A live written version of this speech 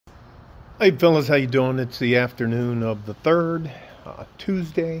Hey fellas, how you doing? It's the afternoon of the 3rd,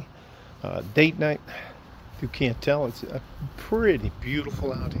 Tuesday, date night. If you can't tell, it's pretty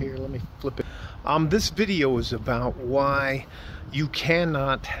beautiful out here. Let me flip it. This video is about why you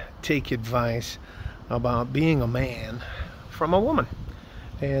cannot take advice about being a man from a woman.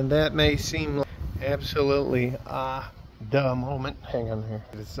 And that may seem like absolutely the moment. Hang on here.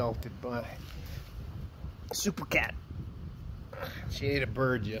 Assaulted by a super cat. She ate a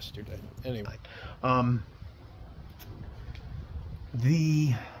bird yesterday. Anyway,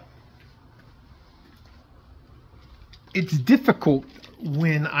 it's difficult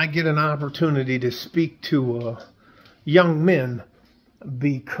when I get an opportunity to speak to young men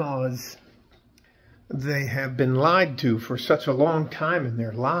because they have been lied to for such a long time in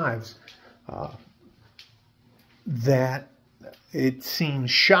their lives that it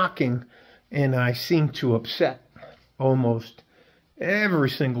seems shocking, and I seem to upset almost every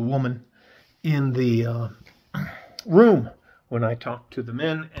single woman in the room when I talk to the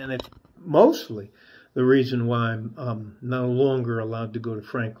men, and it's mostly the reason why I'm no longer allowed to go to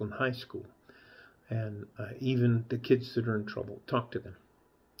Franklin High School. And even the kids that are in trouble, talk to them.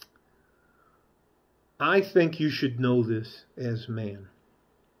 I think you should know this as a man.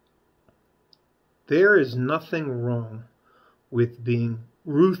 There is nothing wrong with being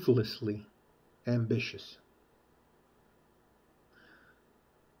ruthlessly ambitious.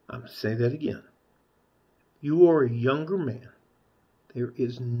 I'm going to say that again. You are a younger man. There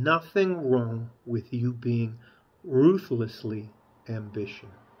is nothing wrong with you being ruthlessly ambitious.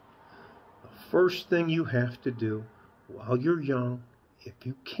 The first thing you have to do while you're young, if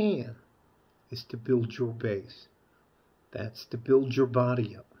you can, is to build your base. That's to build your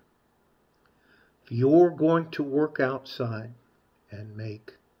body up. If you're going to work outside and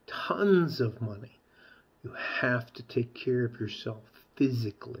make tons of money, you have to take care of yourself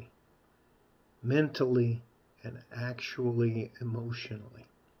physically, mentally, and actually emotionally.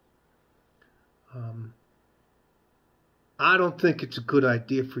 I don't think it's a good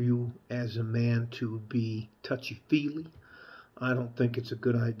idea for you as a man to be touchy-feely. I don't think it's a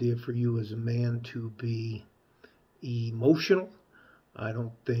good idea for you as a man to be emotional. I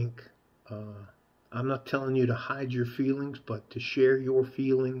don't think, I'm not telling you to hide your feelings, but to share your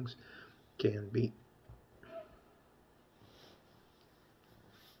feelings can be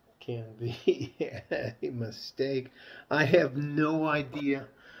a mistake. I have no idea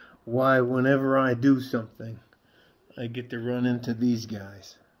why whenever I do something, I get to run into these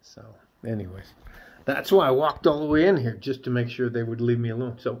guys. So, anyways, that's why I walked all the way in here, just to make sure they would leave me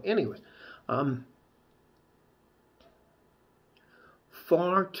alone. So, anyways,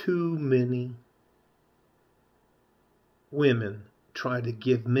 far too many women try to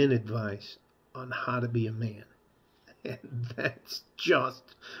give men advice on how to be a man. And that's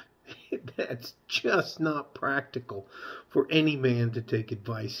just not practical for any man to take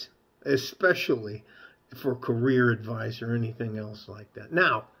advice, especially for career advice or anything else like that.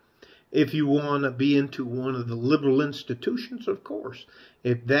 Now, if you want to be into one of the liberal institutions, of course,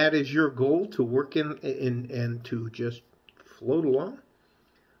 if that is your goal, to work in and to just float along.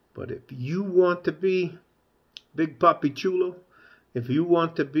 But if you want to be Big Papi Chulo, if you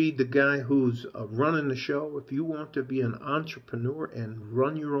want to be the guy who's running the show, if you want to be an entrepreneur and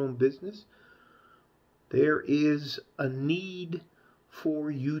run your own business, there is a need for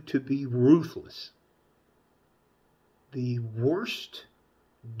you to be ruthless. The worst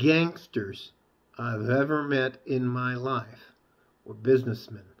gangsters I've ever met in my life were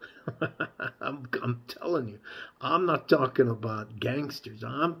businessmen. I'm telling you, I'm not talking about gangsters.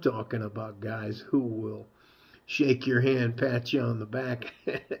 I'm talking about guys who will shake your hand, pat you on the back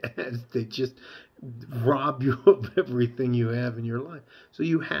as they just rob you of everything you have in your life. So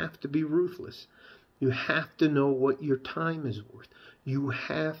you have to be ruthless. You have to know what your time is worth. You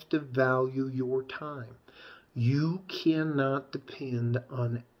have to value your time. You cannot depend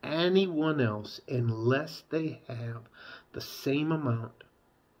on anyone else unless they have the same amount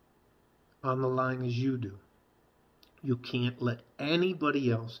on the line as you do. You can't let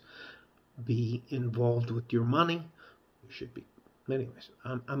anybody else be involved with your money. You should be. Anyways,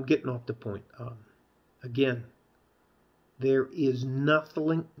 I'm getting off the point. Again, there is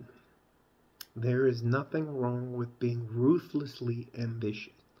nothing wrong with being ruthlessly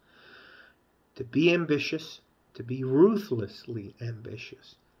ambitious. To be ambitious, to be ruthlessly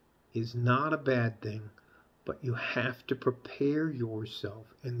ambitious, is not a bad thing, but you have to prepare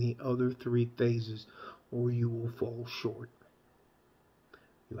yourself in the other 3 phases or you will fall short.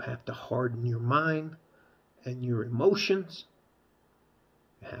 You have to harden your mind and your emotions.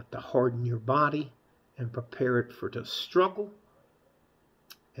 You have to harden your body and prepare it for the struggle.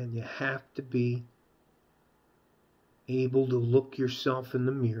 And you have to be able to look yourself in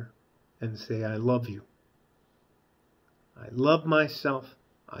the mirror and say, I love you. I love myself.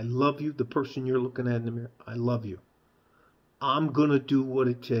 I love you, the person you're looking at in the mirror. I love you. I'm going to do what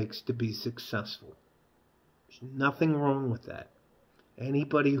it takes to be successful. There's nothing wrong with that.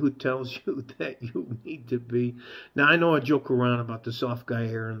 Anybody who tells you that you need to be... Now, I know I joke around about the soft guy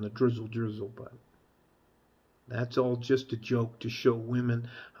hair and the drizzle, but that's all just a joke to show women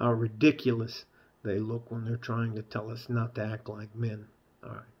how ridiculous they look when they're trying to tell us not to act like men. All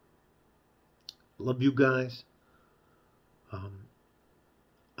right. Love you guys.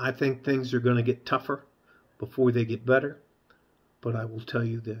 I think things are going to get tougher before they get better. But I will tell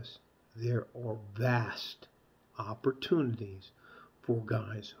you this. There are vast opportunities for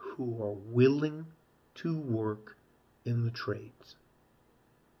guys who are willing to work in the trades.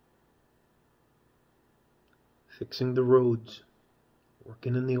 Fixing the roads,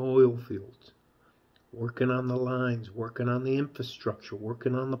 working in the oil fields, working on the lines, working on the infrastructure,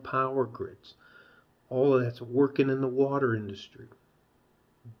 working on the power grids. All of that's working in the water industry.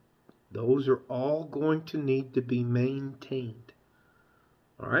 Those are all going to need to be maintained.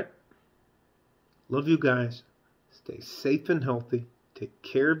 All right? Love you guys. Stay safe and healthy. Take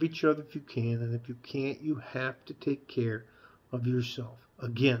care of each other if you can. And if you can't, you have to take care of yourself.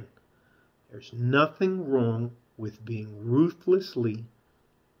 Again, there's nothing wrong with being ruthlessly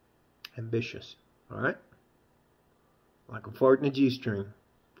ambitious. All right? Like a fart in a G-string.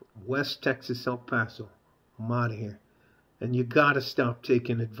 West Texas, El Paso. I'm out of here. And you got to stop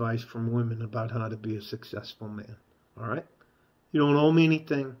taking advice from women about how to be a successful man. All right? You don't owe me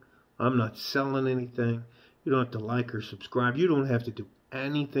anything. I'm not selling anything. You don't have to like or subscribe. You don't have to do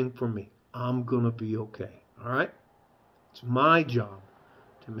anything for me. I'm going to be okay. All right? It's my job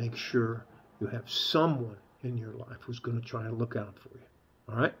to make sure you have someone in your life who's going to try to look out for you.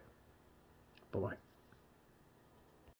 All right? Bye-bye.